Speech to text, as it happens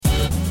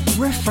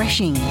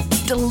refreshing,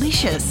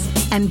 delicious,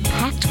 and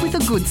packed with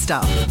the good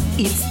stuff.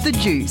 It's The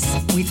Juice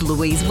with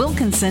Louise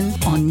Wilkinson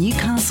on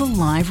Newcastle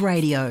Live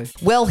Radio.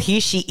 Well, here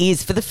she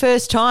is for the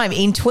first time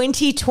in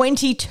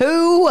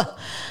 2022.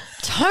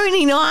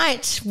 Toni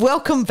Knight,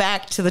 welcome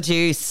back to The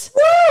Juice.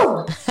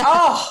 Woo!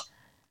 Oh,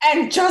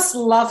 and just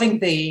loving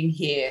being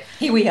here.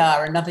 Here we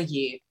are, another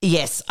year.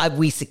 Yes,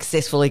 we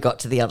successfully got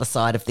to the other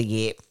side of the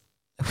year.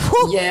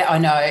 Yeah, I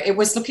know. It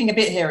was looking a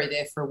bit hairy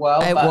there for a while,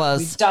 but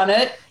we've done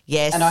it.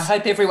 Yes. And I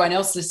hope everyone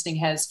else listening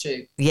has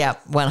too. Yeah,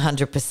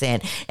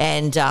 100%.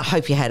 And I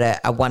hope you had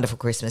a wonderful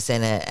Christmas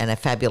and a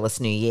fabulous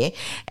New Year.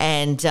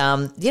 And,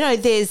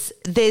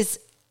 there's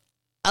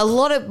a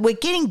lot of, we're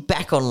getting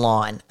back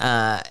online,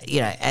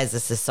 as a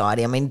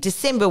society. I mean,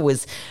 December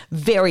was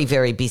very,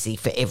 very busy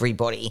for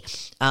everybody.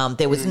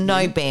 There was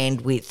no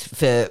bandwidth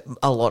for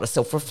a lot of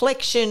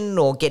self-reflection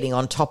or getting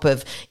on top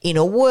of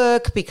inner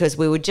work because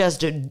we were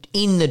just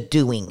in the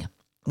doing,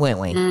 weren't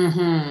we?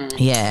 Mm-hmm.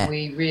 Yeah.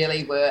 We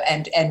really were.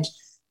 And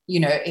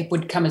it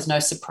would come as no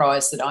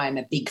surprise that I am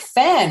a big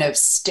fan of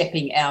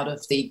stepping out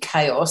of the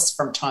chaos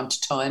from time to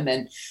time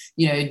and,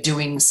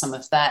 doing some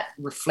of that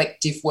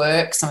reflective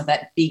work, some of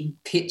that big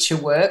picture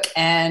work.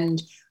 And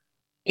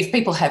if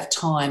people have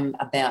time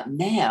about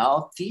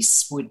now,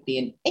 this would be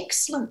an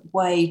excellent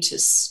way to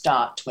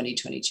start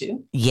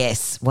 2022.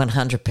 Yes,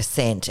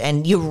 100%.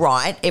 And you're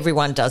right.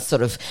 Everyone does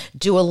sort of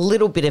do a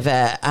little bit of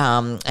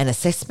an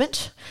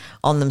assessment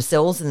on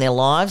themselves and their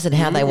lives and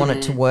how they want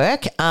it to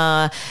work.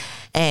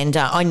 And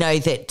I know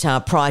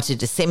that prior to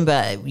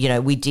December,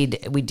 we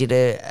did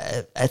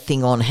a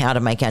thing on how to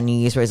make our New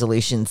Year's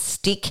resolutions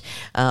stick,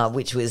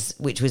 which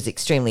was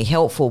extremely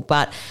helpful.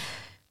 But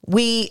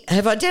we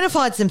have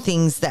identified some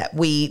things that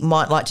we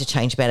might like to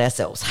change about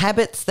ourselves,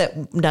 habits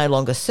that no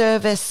longer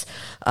serve us,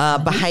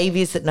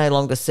 behaviours that no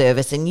longer serve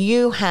us, and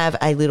you have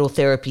a little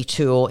therapy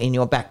tool in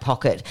your back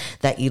pocket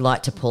that you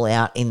like to pull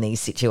out in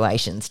these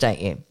situations, don't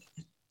you?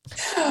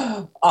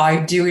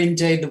 I do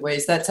indeed,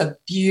 Louise. That's a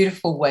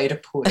beautiful way to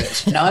put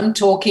it. And I'm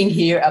talking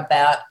here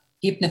about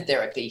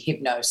hypnotherapy,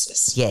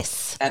 hypnosis.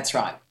 Yes. That's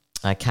right.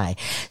 Okay.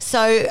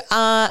 So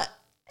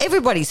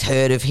everybody's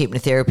heard of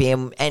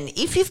hypnotherapy, and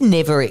if you've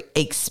never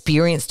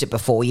experienced it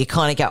before, you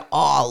kind of go,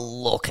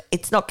 oh, look,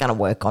 it's not going to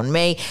work on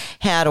me.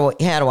 How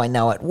do I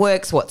know it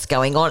works? What's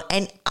going on?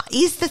 And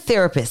is the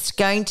therapist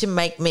going to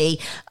make me,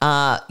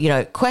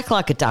 quack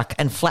like a duck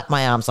and flap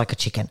my arms like a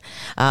chicken?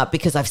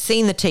 Because I've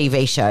seen the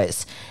TV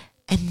shows,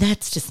 and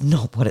that's just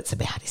not what it's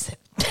about, is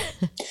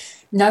it?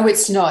 No,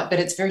 it's not, but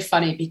it's very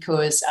funny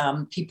because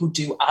people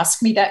do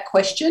ask me that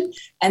question,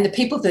 and the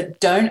people that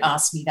don't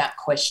ask me that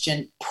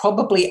question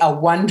probably are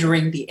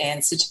wondering the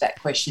answer to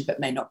that question but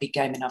may not be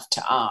game enough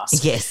to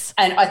ask. Yes.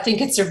 And I think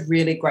it's a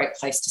really great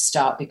place to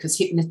start because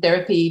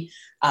hypnotherapy,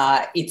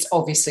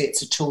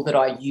 it's a tool that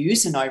I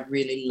use and I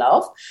really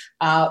love,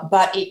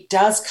 but it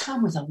does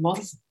come with a lot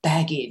of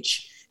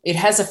baggage. It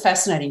has a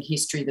fascinating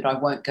history that I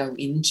won't go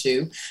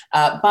into,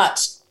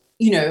 but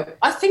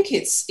I think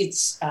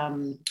it's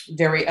a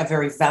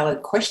very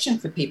valid question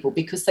for people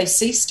because they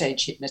see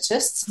stage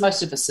hypnotists.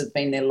 Most of us have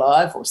been there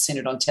live or seen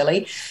it on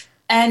telly,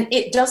 and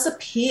it does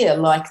appear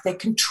like they're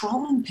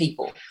controlling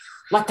people,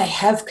 like they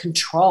have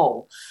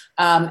control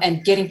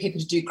and getting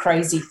people to do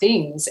crazy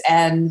things.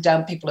 And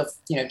people have,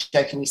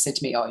 jokingly said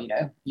to me, oh,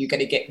 you're going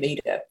to get me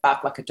to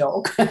bark like a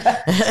dog.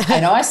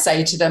 And I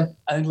say to them,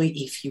 only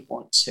if you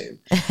want to.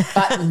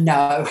 But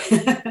no.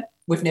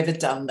 We've never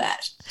done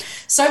that.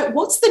 So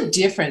what's the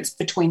difference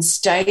between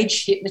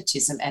stage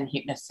hypnotism and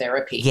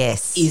hypnotherapy?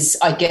 Yes. Is,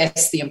 I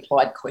guess, the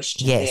implied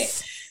question yes.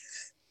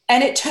 there.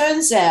 And it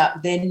turns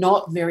out they're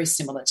not very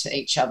similar to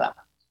each other.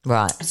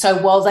 Right.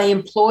 So while they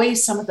employ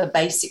some of the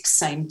basic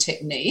same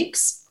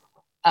techniques,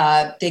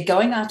 they're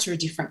going after a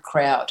different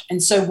crowd.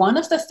 And so one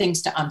of the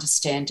things to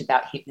understand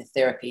about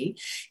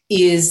hypnotherapy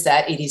is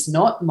that it is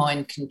not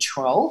mind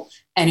control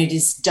and it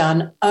is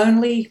done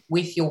only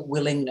with your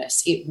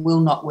willingness. It will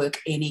not work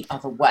any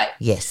other way.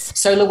 Yes.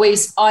 So,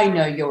 Louise, I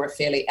know you're a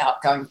fairly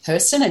outgoing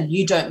person and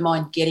you don't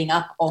mind getting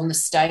up on the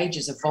stage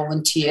as a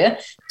volunteer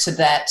to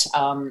that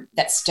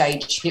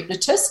stage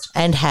hypnotist.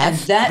 And have.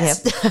 And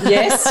that's,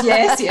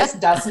 yes,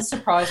 doesn't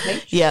surprise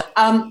me. Yeah.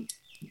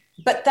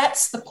 But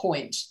that's the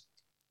point.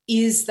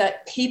 Is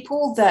that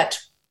people that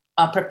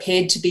are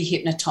prepared to be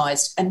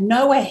hypnotised and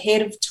know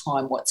ahead of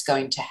time what's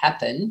going to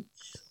happen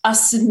are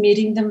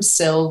submitting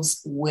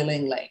themselves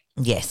willingly.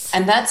 Yes.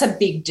 And that's a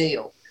big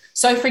deal.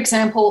 So, for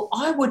example,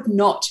 I would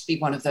not be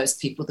one of those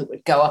people that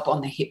would go up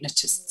on the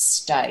hypnotist's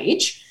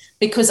stage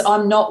because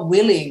I'm not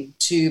willing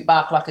to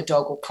bark like a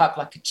dog or cluck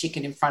like a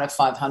chicken in front of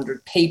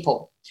 500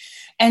 people.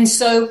 And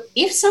so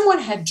if someone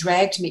had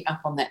dragged me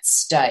up on that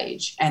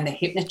stage and the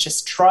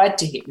hypnotist tried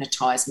to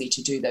hypnotise me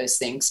to do those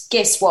things,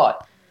 guess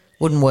what?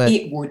 Wouldn't work.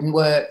 It wouldn't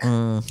work.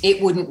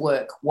 It wouldn't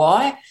work.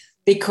 Why?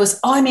 Because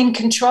I'm in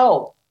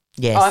control.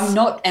 Yes.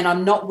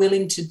 I'm not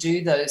willing to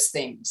do those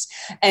things.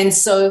 And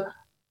so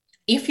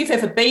if you've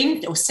ever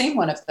been or seen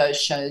one of those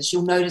shows,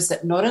 you'll notice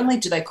that not only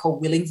do they call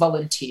willing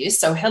volunteers,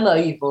 so hello,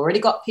 you've already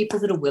got people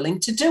that are willing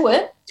to do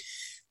it,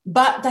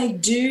 But they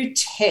do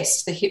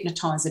test the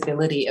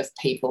hypnotizability of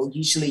people,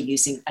 usually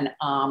using an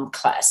arm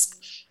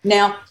clasp.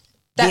 Now,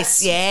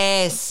 that's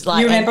yes.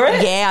 You remember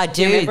it? Yeah, I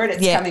do. You remember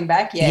it? It's coming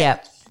back? Yeah. Yeah.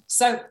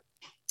 So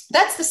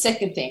that's the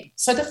second thing.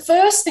 So the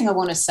first thing I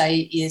want to say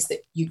is that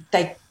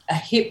a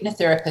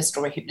hypnotherapist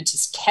or a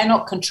hypnotist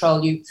cannot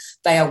control you.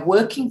 They are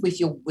working with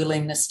your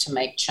willingness to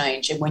make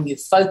change. And when you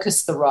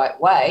focus the right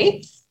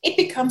way, it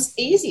becomes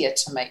easier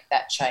to make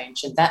that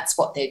change. And that's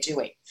what they're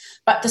doing.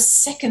 But the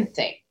second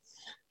thing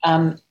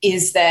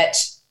is that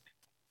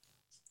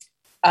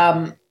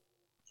not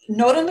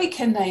only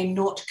can they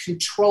not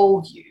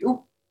control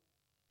you,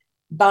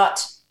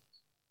 but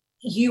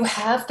you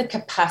have the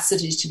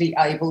capacity to be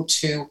able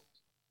to,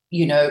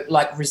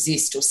 like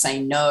resist or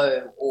say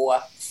no or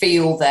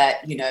feel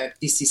that,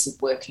 this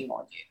isn't working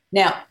on you.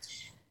 Now,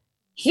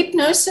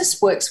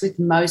 hypnosis works with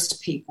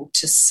most people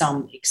to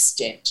some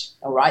extent,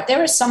 all right?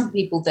 There are some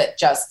people that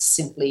just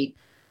simply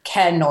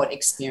cannot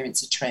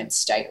experience a trance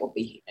state or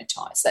be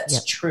hypnotized.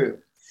 That's true.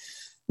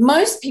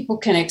 Most people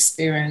can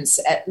experience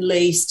at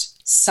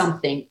least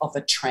something of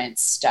a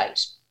trance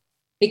state,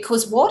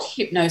 because what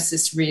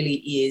hypnosis really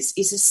is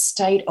a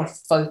state of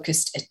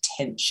focused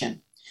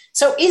attention.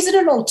 So is it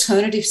an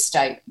alternative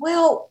state?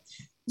 Well,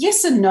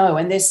 yes and no,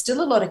 and there's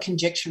still a lot of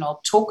conjecture, and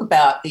I'll talk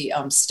about the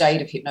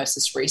state of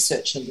hypnosis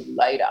research a little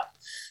later.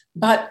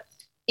 But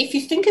if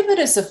you think of it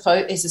as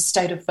a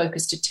state of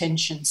focused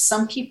attention,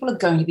 some people are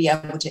going to be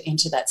able to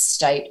enter that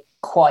state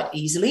quite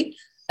easily,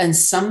 and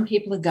some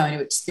people are going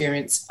to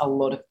experience a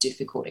lot of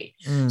difficulty.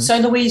 So,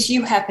 Louise,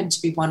 you happen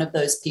to be one of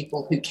those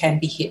people who can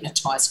be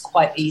hypnotized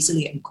quite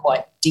easily and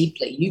quite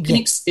deeply. You can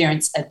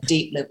experience a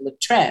deep level of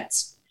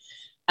trance.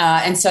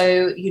 And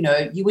so,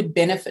 you would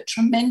benefit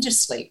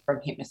tremendously from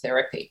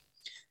hypnotherapy.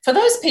 For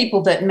those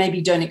people that maybe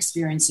don't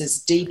experience as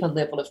deep a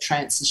level of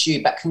trance as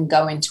you, but can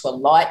go into a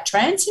light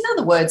trance, in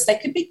other words, they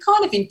could be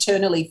kind of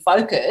internally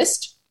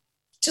focused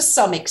to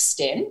some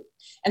extent.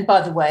 And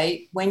by the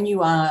way, when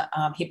you are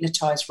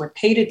hypnotized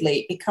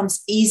repeatedly, it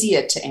becomes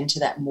easier to enter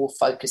that more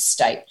focused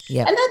state.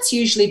 Yep. And that's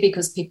usually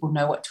because people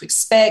know what to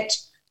expect.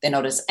 They're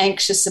not as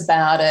anxious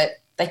about it.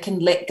 They can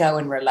let go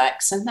and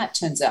relax. And that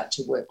turns out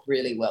to work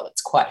really well.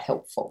 It's quite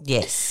helpful.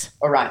 Yes.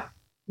 All right.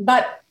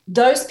 But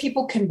those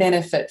people can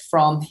benefit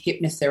from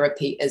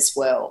hypnotherapy as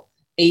well,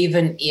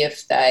 even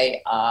if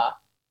they are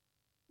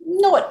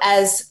not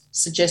as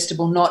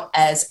suggestible, not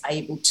as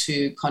able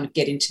to kind of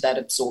get into that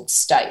absorbed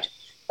state.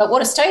 But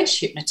what a stage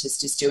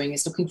hypnotist is doing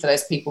is looking for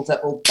those people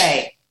that will,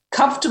 bang,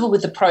 comfortable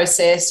with the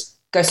process,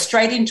 go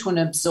straight into an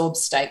absorbed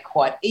state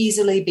quite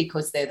easily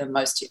because they're the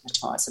most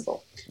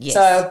hypnotizable. Yes.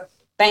 So,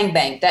 bang,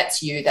 bang,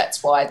 that's you.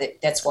 That's why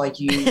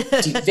you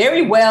did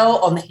very well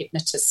on the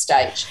hypnotist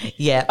stage.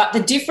 Yeah. But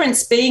the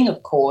difference being,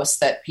 of course,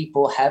 that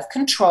people have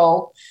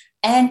control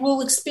and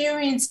will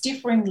experience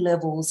differing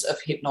levels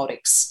of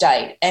hypnotic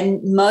state.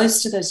 And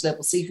most of those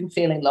levels, even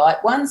feeling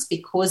light ones,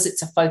 because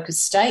it's a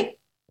focused state,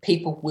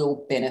 people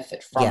will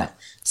benefit from it.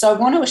 So I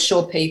want to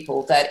assure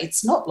people that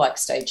it's not like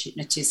stage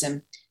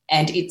hypnotism,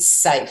 and it's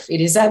safe.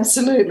 It is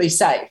absolutely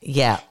safe.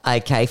 Yeah.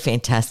 Okay.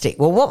 Fantastic.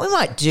 Well, what we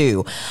might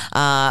do,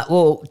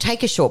 we'll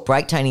take a short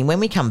break, Toni. When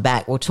we come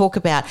back, we'll talk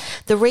about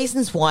the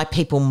reasons why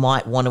people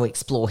might want to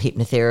explore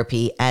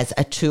hypnotherapy as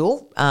a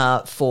tool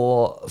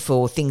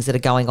for things that are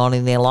going on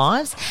in their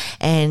lives,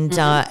 and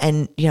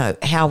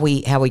how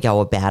we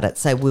go about it.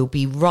 So we'll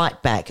be right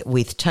back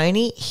with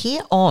Toni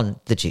here on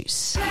The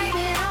Juice.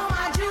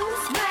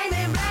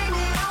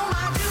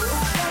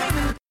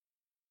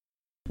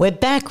 We're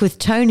back with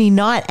Toni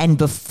Knight, and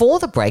before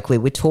the break we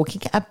were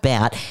talking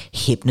about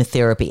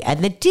hypnotherapy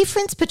and the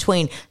difference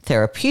between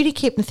therapeutic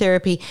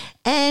hypnotherapy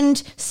and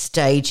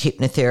stage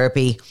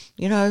hypnotherapy,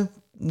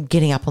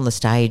 getting up on the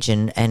stage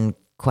and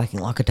quacking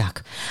like a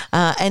duck,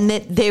 and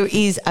that there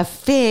is a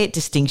fair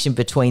distinction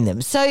between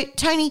them. So,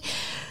 Toni,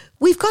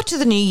 we've got to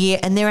the new year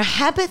and there are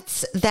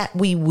habits that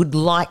we would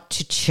like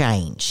to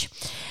change.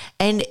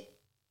 And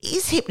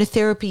is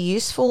hypnotherapy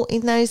useful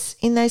in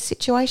those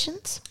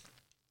situations?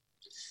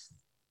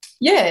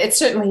 Yeah, it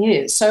certainly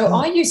is. So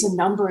I use a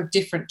number of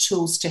different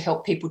tools to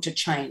help people to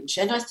change.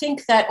 And I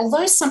think that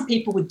although some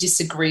people would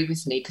disagree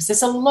with me, because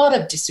there's a lot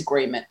of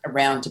disagreement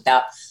around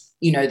about,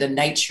 the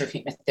nature of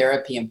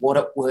hypnotherapy and what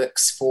it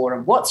works for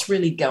and what's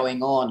really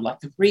going on. Like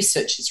the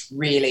research is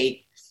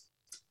really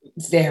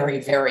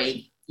very,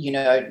 very,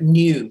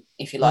 new,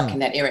 if you like, in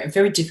that area, and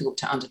very difficult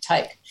to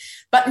undertake.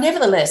 But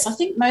nevertheless, I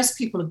think most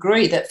people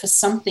agree that for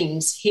some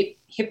things,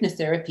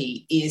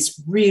 hypnotherapy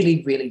is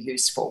really, really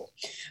useful.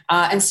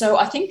 And so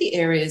I think the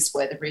areas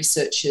where the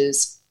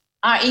researchers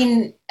are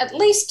in at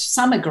least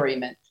some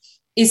agreement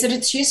is that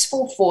it's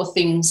useful for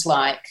things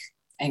like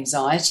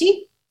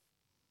anxiety,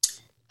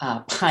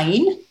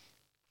 pain,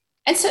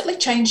 and certainly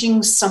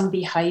changing some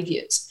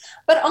behaviours.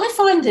 But I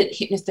find that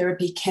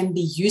hypnotherapy can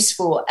be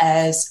useful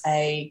as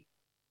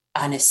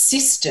an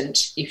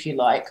assistant, if you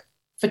like,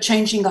 for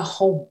changing a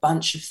whole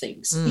bunch of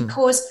things,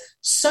 because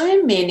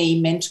so many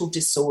mental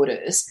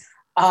disorders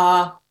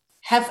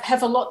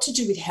have a lot to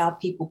do with how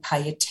people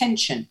pay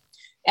attention.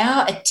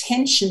 Our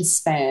attention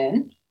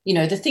span you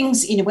know, the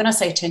things, you know, when I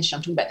say attention,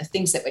 I'm talking about the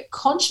things that we're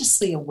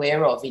consciously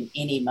aware of in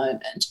any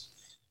moment.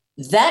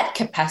 That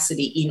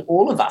capacity in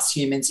all of us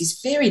humans is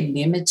very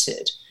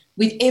limited.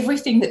 With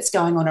everything that's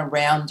going on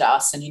around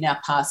us and in our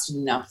past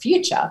and in our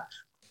future,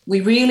 we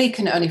really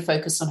can only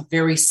focus on a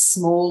very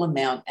small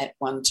amount at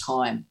one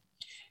time.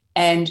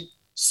 And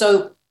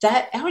so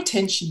that our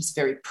attention is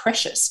very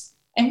precious.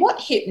 And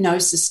what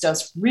hypnosis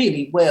does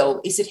really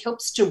well is it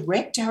helps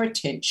direct our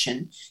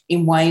attention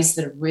in ways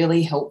that are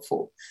really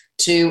helpful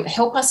to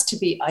help us to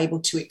be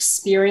able to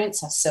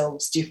experience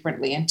ourselves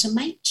differently and to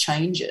make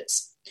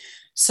changes.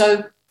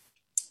 So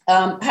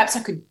perhaps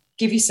I could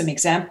give you some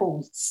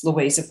examples,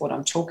 Louise, of what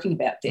I'm talking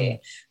about there.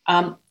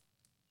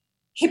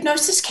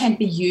 Hypnosis can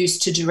be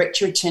used to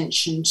direct your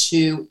attention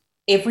to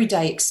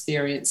everyday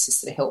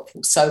experiences that are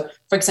helpful. So,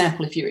 for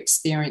example, if you're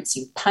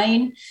experiencing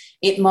pain,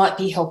 it might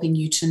be helping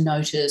you to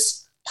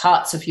notice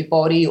parts of your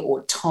body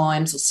or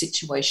times or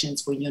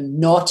situations where you're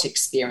not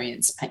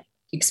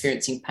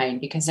experiencing pain,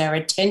 because our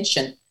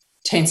attention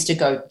tends to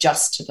go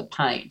just to the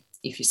pain,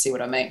 if you see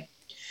what I mean.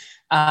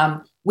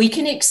 We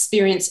can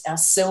experience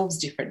ourselves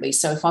differently.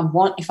 So if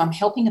I'm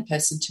helping a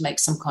person to make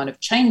some kind of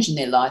change in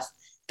their life,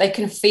 they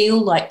can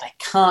feel like they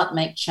can't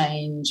make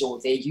change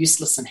or they're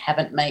useless and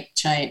haven't made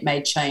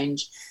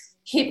change.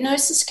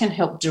 Hypnosis can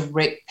help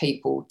direct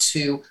people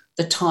to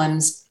the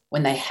times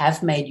when they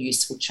have made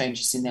useful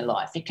changes in their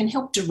life. It can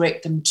help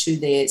direct them to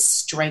their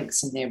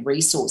strengths and their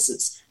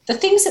resources, the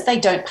things that they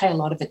don't pay a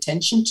lot of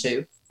attention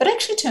to, but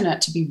actually turn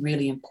out to be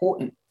really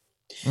important.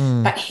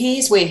 But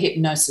here's where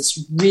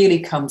hypnosis really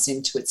comes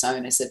into its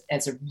own as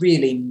a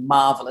really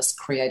marvelous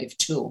creative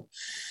tool.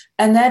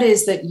 And that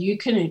is that you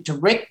can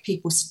direct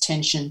people's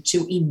attention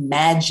to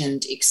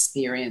imagined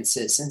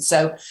experiences. And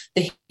so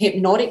the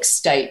hypnotic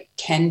state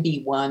can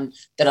be one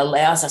that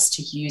allows us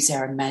to use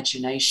our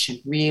imagination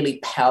really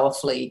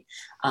powerfully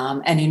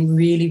and in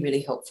really,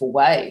 really helpful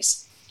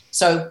ways.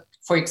 So,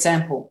 for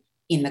example,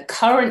 in the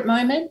current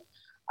moment,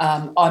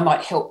 I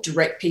might help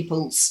direct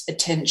people's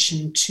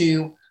attention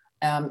to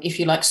if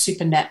you like,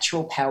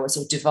 supernatural powers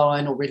or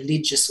divine or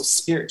religious or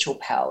spiritual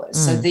powers.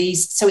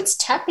 So it's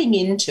tapping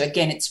into,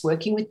 again, it's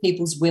working with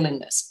people's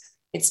willingness.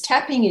 It's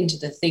tapping into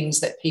the things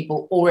that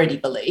people already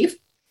believe,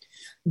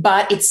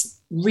 but it's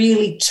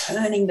really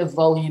turning the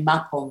volume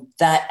up on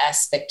that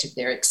aspect of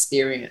their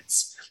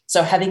experience.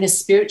 So having a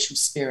spiritual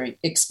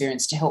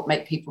experience to help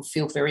make people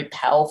feel very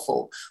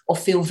powerful or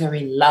feel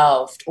very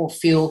loved or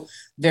feel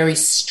very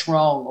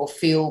strong or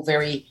feel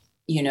very,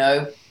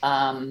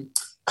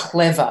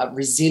 clever,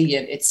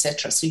 resilient,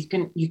 etc. So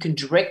you can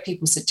direct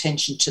people's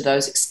attention to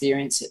those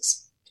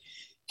experiences.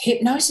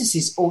 Hypnosis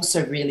is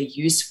also really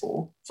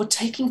useful for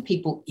taking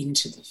people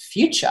into the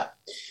future.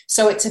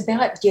 So it's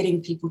about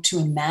getting people to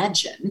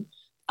imagine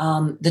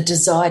the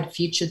desired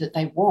future that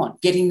they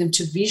want, getting them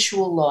to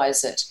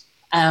visualize it,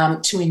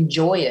 to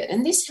enjoy it.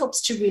 And this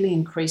helps to really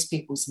increase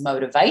people's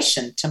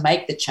motivation to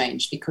make the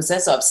change because,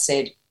 as I've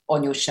said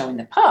on your show in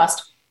the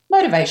past,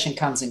 motivation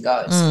comes and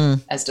goes,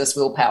 as does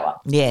willpower.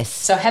 Yes.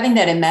 So having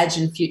that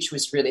imagined future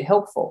is really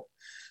helpful.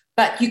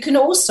 But you can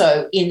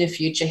also, in the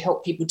future,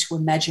 help people to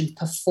imagine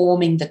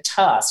performing the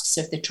task.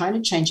 So if they're trying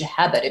to change a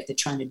habit, if they're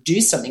trying to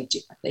do something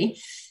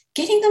differently,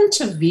 getting them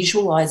to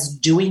visualize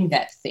doing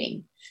that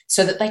thing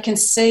so that they can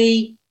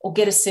see or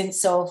get a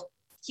sense of,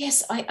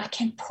 yes, I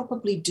can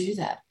probably do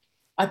that.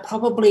 I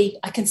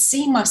can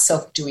see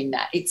myself doing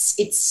that. It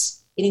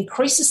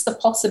increases the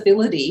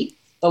possibility,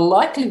 the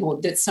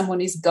likelihood that someone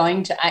is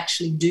going to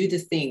actually do the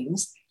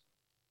things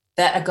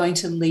that are going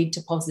to lead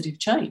to positive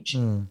change.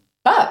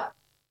 But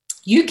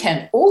you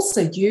can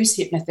also use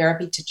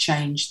hypnotherapy to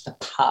change the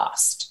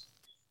past,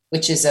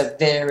 which is a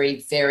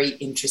very, very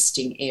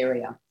interesting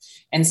area.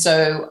 And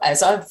so,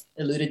 as I've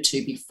alluded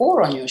to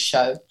before on your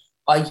show,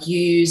 I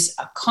use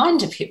a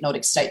kind of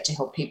hypnotic state to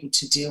help people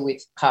to deal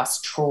with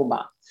past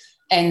trauma.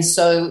 And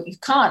so you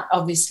can't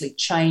obviously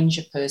change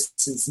a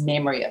person's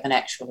memory of an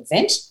actual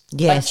event,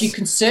 but you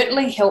can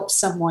certainly help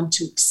someone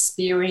to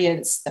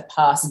experience the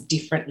past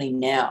differently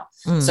now.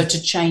 So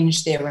to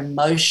change their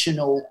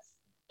emotional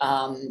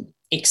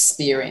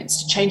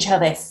experience, to change how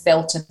they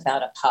felt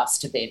about a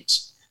past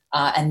event.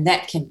 And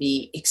that can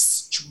be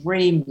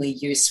extremely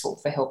useful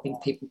for helping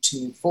people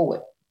to move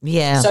forward.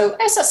 Yeah. So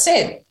as I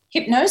said,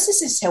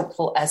 hypnosis is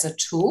helpful as a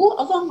tool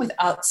along with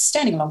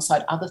standing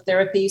alongside other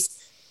therapies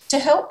to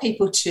help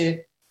people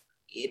to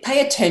pay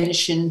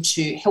attention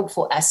to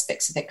helpful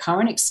aspects of their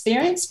current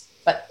experience,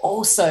 but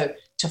also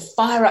to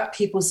fire up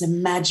people's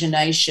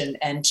imagination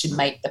and to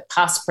make the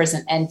past,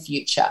 present, and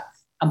future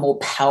a more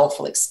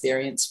powerful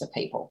experience for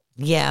people.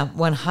 Yeah,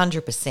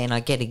 100%. I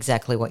get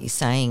exactly what you're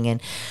saying.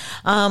 And,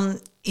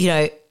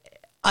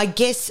 I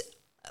guess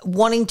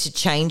wanting to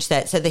change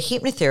that. So the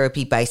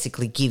hypnotherapy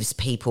basically gives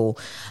people,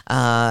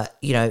 sort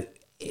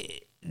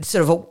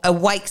of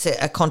awakes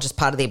a conscious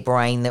part of their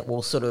brain that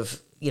will sort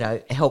of,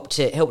 help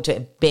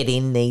to bed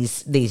in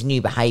these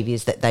new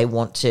behaviours that they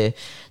want to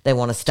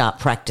start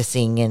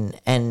practicing and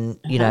and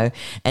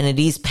it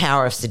is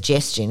power of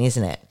suggestion,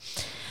 isn't it?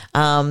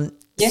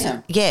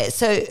 Yeah. Yeah.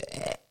 So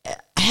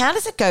how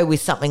does it go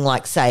with something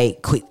like, say,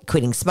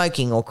 quitting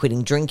smoking or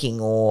quitting drinking,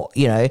 or,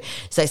 you know,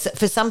 so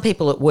for some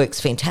people it works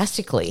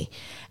fantastically,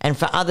 and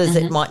for others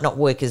it might not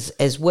work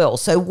as well.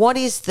 So what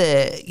is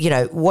the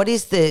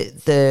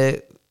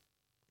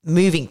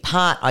moving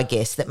part, I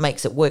guess, that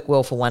makes it work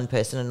well for one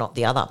person and not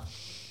the other?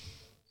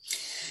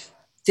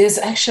 There's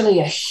actually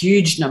a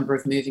huge number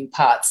of moving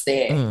parts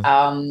there.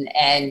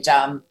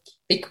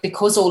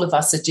 Because all of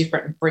us are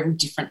different and bring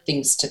different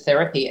things to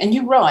therapy. And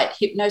you're right,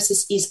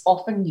 hypnosis is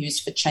often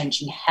used for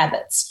changing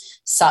habits,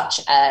 such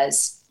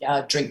as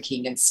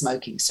drinking and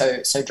smoking,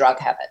 so drug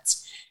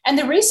habits. And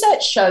the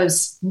research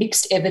shows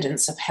mixed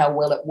evidence of how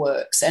well it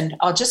works. And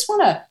I just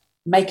want to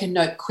make a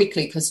note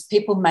quickly, because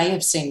people may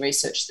have seen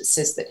research that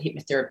says that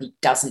hypnotherapy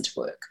doesn't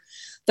work.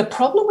 The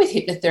problem with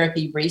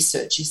hypnotherapy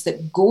research is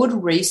that good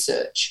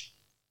research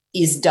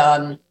is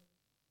done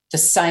the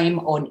same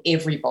on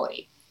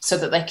everybody, so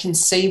that they can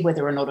see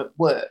whether or not it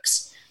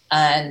works.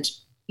 And,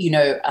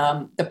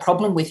 the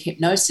problem with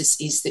hypnosis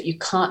is that you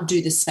can't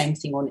do the same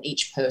thing on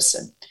each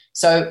person.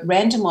 So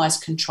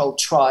randomized controlled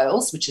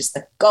trials, which is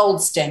the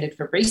gold standard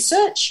for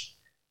research,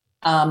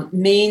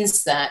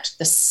 means that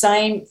the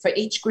same for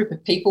each group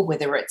of people,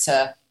 whether it's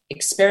a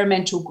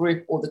experimental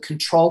group or the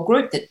control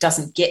group that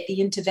doesn't get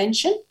the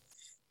intervention,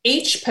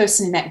 each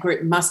person in that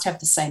group must have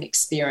the same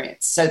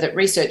experience, so that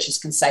researchers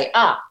can say,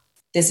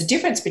 there's a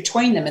difference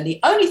between them, and the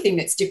only thing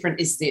that's different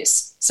is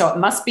this. So it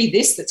must be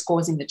this that's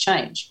causing the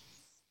change.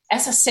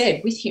 As I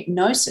said, with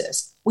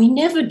hypnosis, we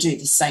never do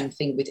the same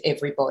thing with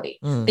everybody.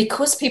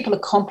 Because people are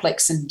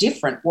complex and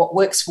different, what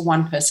works for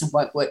one person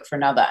won't work for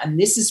another. And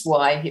this is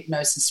why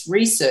hypnosis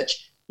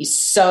research is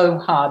so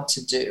hard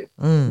to do.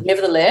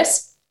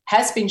 Nevertheless,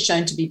 has been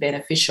shown to be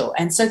beneficial.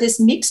 And so there's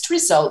mixed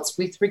results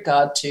with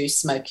regard to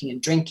smoking and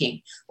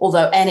drinking,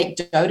 although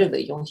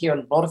anecdotally you'll hear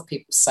a lot of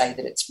people say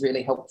that it's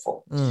really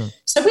helpful.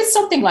 So with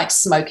something like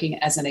smoking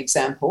as an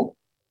example,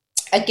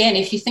 again,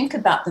 if you think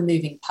about the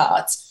moving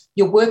parts,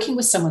 you're working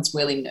with someone's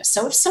willingness.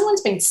 So if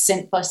someone's been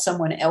sent by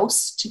someone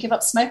else to give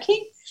up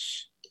smoking,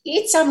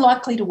 it's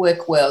unlikely to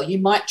work well. You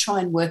might try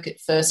and work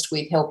at first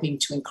with helping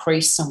to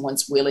increase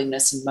someone's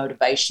willingness and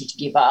motivation to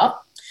give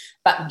up.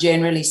 But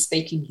generally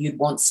speaking, you'd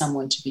want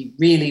someone to be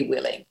really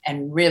willing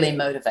and really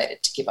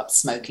motivated to give up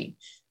smoking.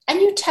 And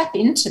you tap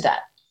into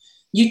that.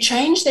 You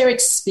change their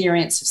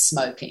experience of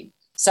smoking.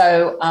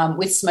 So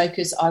with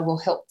smokers, I will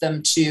help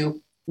them to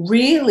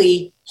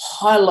really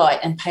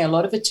highlight and pay a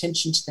lot of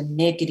attention to the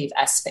negative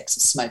aspects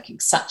of smoking,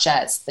 such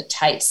as the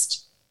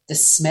taste, the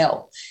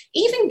smell,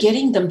 even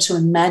getting them to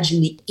imagine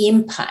the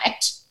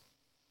impact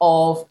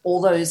of all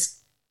those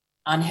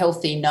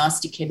unhealthy,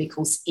 nasty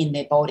chemicals in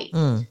their body.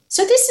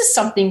 So this is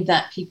something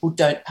that people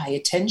don't pay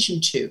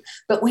attention to.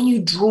 But when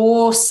you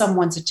draw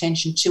someone's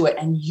attention to it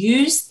and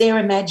use their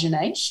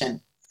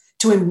imagination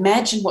to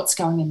imagine what's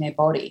going in their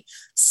body,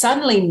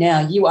 suddenly now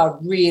you are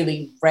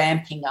really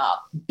ramping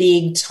up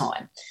big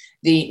time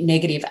the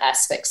negative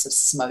aspects of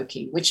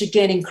smoking, which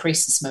again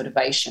increases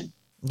motivation.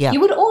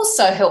 You would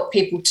also help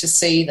people to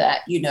see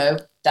that,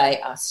 they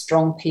are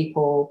strong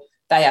people,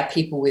 they are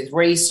people with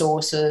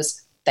resources,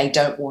 they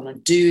don't want to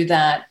do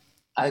that,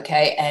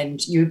 okay?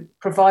 And you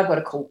provide what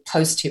are called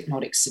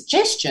post-hypnotic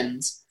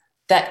suggestions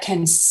that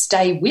can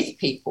stay with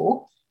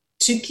people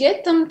to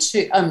get them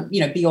to,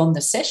 beyond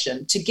the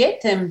session, to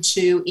get them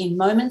to, in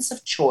moments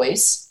of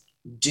choice,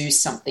 do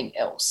something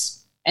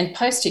else. And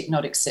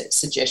post-hypnotic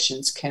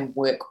suggestions can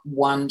work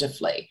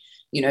wonderfully,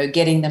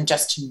 getting them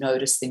just to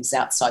notice things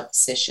outside the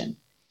session.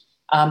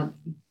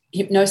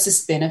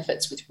 Hypnosis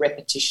benefits with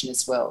repetition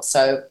as well.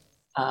 So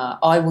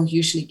I will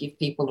usually give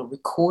people a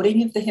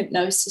recording of the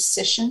hypnosis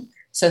session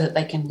so that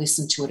they can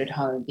listen to it at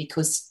home,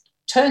 because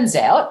turns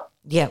out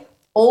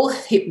all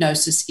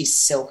hypnosis is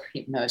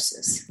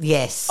self-hypnosis.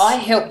 Yes. I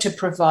help to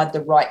provide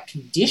the right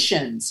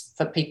conditions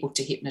for people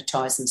to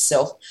hypnotise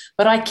themselves,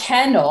 but I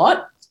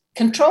cannot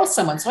control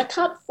someone. So I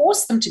can't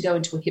force them to go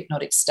into a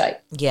hypnotic state.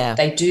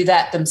 They do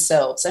that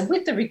themselves. And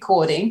with the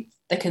recording,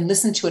 they can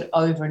listen to it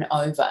over and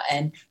over.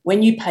 And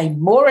when you pay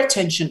more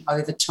attention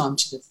over time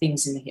to the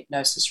things in the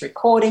hypnosis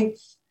recording,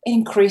 it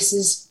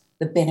increases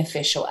the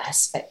beneficial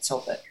aspects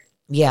of it.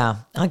 Yeah,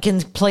 I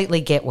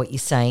completely get what you're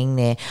saying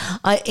there.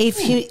 If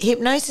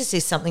hypnosis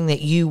is something that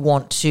you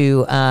want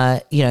to,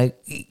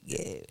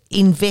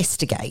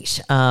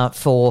 investigate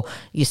for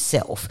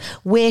yourself,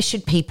 where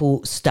should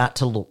people start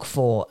to look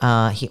for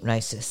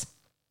hypnosis?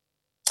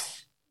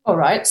 All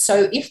right.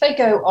 So if they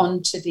go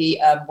onto the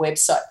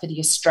website for the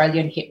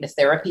Australian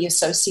Hypnotherapy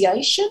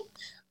Association,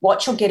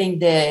 what you're getting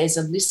there is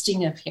a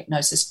listing of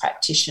hypnosis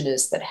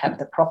practitioners that have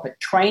the proper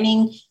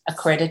training,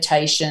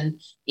 accreditation,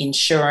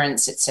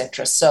 insurance,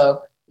 etc.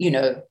 So, you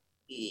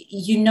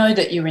know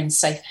that you're in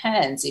safe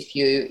hands if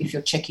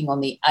you're checking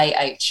on the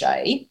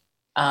AHA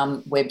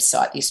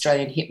website, the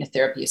Australian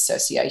Hypnotherapy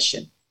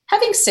Association.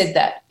 Having said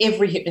that,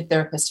 every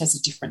hypnotherapist has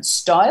a different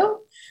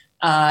style.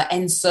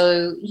 And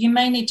so you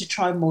may need to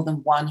try more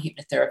than one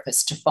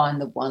hypnotherapist to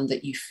find the one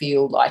that you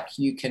feel like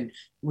you can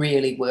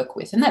really work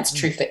with. And that's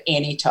true for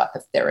any type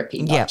of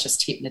therapy, not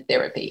just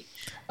hypnotherapy.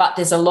 But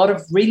there's a lot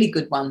of really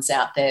good ones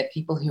out there,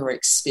 people who are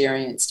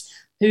experienced,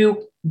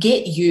 who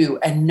get you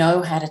and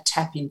know how to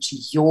tap into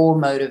your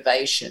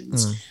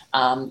motivations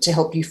to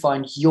help you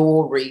find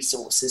your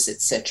resources,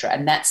 etc.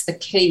 And that's the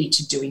key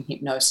to doing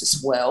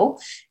hypnosis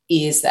well,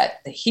 is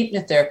that the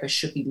hypnotherapist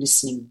should be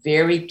listening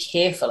very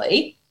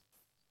carefully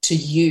to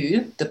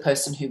you, the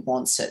person who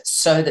wants it,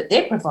 so that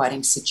they're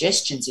providing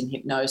suggestions in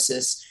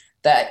hypnosis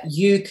that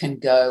you can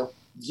go,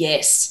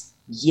 yes,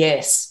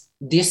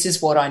 this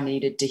is what I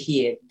needed to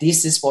hear.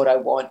 This is what I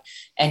want.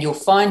 And you'll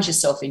find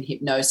yourself in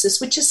hypnosis,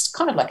 which is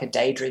kind of like a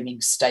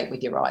daydreaming state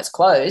with your eyes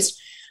closed.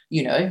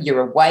 You know, you're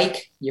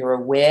awake, you're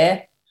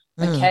aware,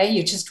 okay,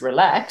 you're just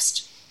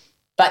relaxed.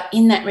 But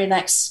in that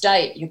relaxed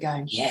state, you're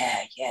going,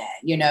 yeah,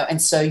 you know,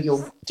 and so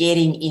you're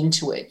getting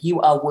into it. You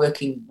are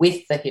working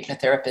with the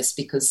hypnotherapist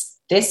because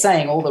they're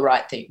saying all the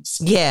right things.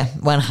 Yeah,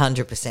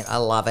 100%. I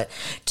love it.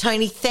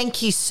 Toni,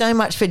 thank you so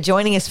much for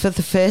joining us for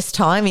the first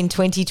time in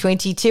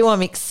 2022.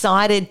 I'm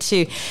excited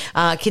to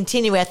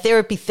continue our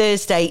Therapy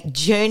Thursday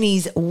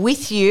journeys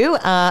with you.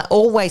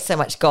 Always so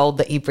much gold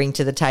that you bring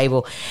to the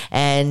table.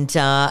 And,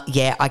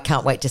 I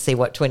can't wait to see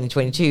what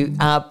 2022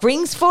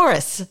 brings for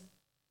us.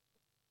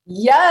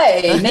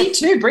 Yay, me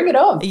too. Bring it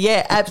on.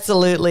 Yeah,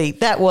 absolutely.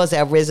 That was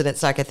our resident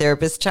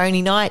psychotherapist,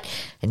 Toni Knight,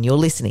 and you're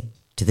listening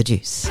to The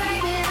Juice.